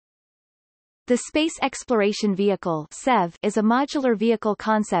The Space Exploration Vehicle (SEV) is a modular vehicle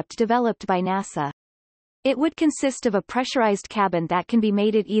concept developed by NASA. It would consist of a pressurized cabin that can be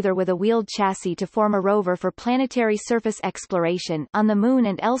mated either with a wheeled chassis to form a rover for planetary surface exploration on the Moon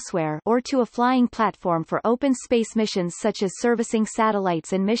and elsewhere, or to a flying platform for open space missions such as servicing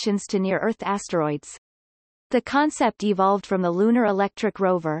satellites and missions to near-Earth asteroids. The concept evolved from the Lunar Electric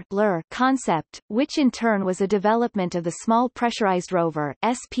Rover (LER) concept, which in turn was a development of the Small Pressurized Rover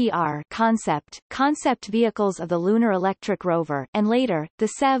 (SPR) concept. Concept vehicles of the Lunar Electric Rover, and later, the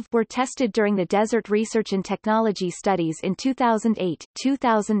SEV, were tested during the Desert Research and Technology Studies in 2008,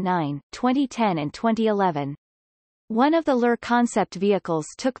 2009, 2010 and 2011. One of the LER concept vehicles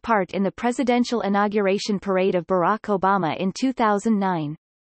took part in the presidential inauguration parade of Barack Obama in 2009.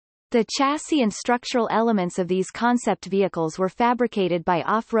 The chassis and structural elements of these concept vehicles were fabricated by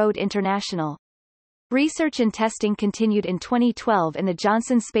Off-Road International. Research and testing continued in 2012 in the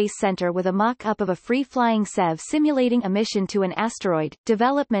Johnson Space Center with a mock-up of a free-flying SEV simulating a mission to an asteroid.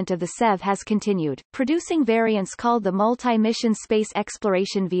 Development of the SEV has continued, producing variants called the Multi-Mission Space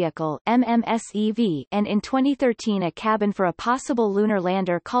Exploration Vehicle (MMSEV), and in 2013 a cabin for a possible lunar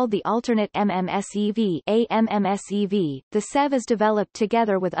lander called the Alternate MMSEV (AMMSEV). The SEV is developed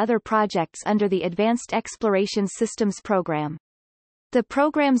together with other projects under the Advanced Exploration Systems Program. The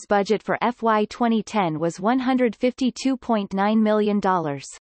program's budget for FY 2010 was $152.9 million.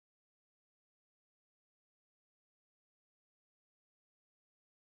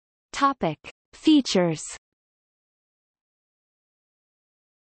 Topic. Features.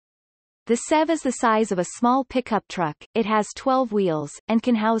 The SEV is the size of a small pickup truck, it has 12 wheels, and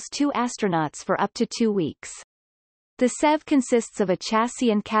can house 2 astronauts for up to 2 weeks. The SEV consists of a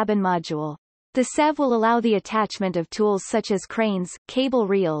chassis and cabin module. The SEV will allow the attachment of tools such as cranes, cable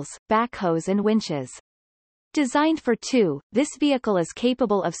reels, backhoes and winches. Designed for 2, this vehicle is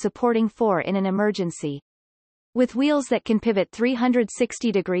capable of supporting 4 in an emergency. With wheels that can pivot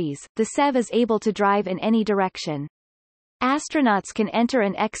 360 degrees, the SEV is able to drive in any direction. Astronauts can enter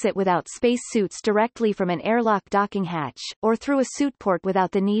and exit without space suits directly from an airlock docking hatch, or through a suit port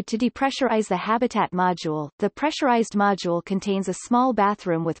without the need to depressurize the habitat module. The pressurized module contains a small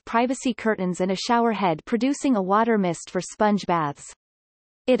bathroom with privacy curtains and a shower head producing a water mist for sponge baths.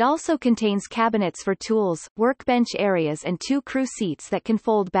 It also contains cabinets for tools, workbench areas and 2 crew seats that can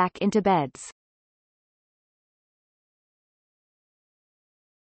fold back into beds.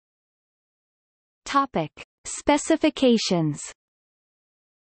 Topic. Specifications.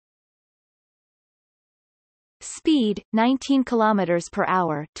 Speed 19 km per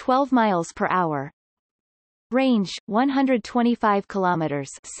hour, 12 miles per hour. Range 125 km,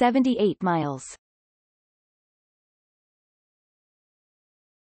 78 miles.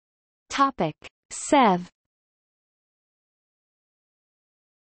 Topic. SEV.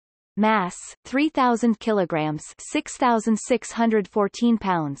 Mass 3,000 kilograms, 6,614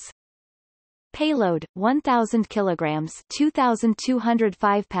 pounds. Payload 1,000 kilograms,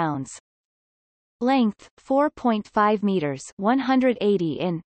 2,205 pounds. Length 4.5 meters, 180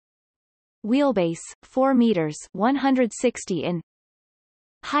 in. Wheelbase 4 meters, 160 in.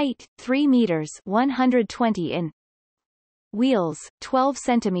 Height 3 meters, 120 in. Wheels 12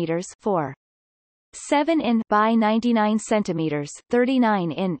 centimeters, 4.7 in by 99 centimeters,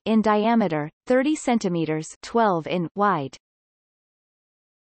 39 in diameter, 30 centimeters, 12 in wide.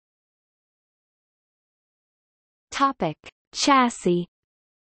 Topic. Chassis.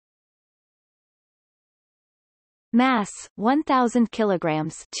 Mass 1,000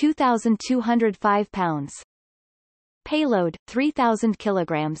 kilograms, 2,205 pounds. Payload 3,000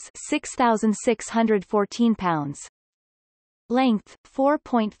 kilograms, 6,614 pounds. Length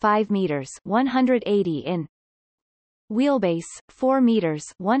 4.5 meters, 180 in. Wheelbase 4 meters,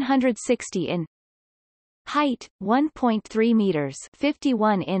 160 in. Height 1.3 meters,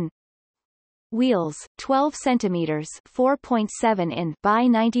 51 in. Wheels 12 centimeters, 4.7 in by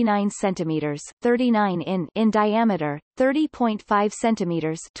 99 centimeters, 39 in diameter, 30.5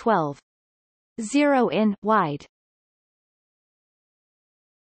 centimeters, 12.0 in wide.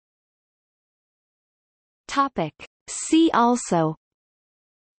 Topic. See also: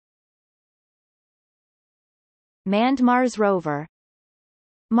 Manned Mars rover,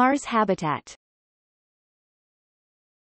 Mars habitat.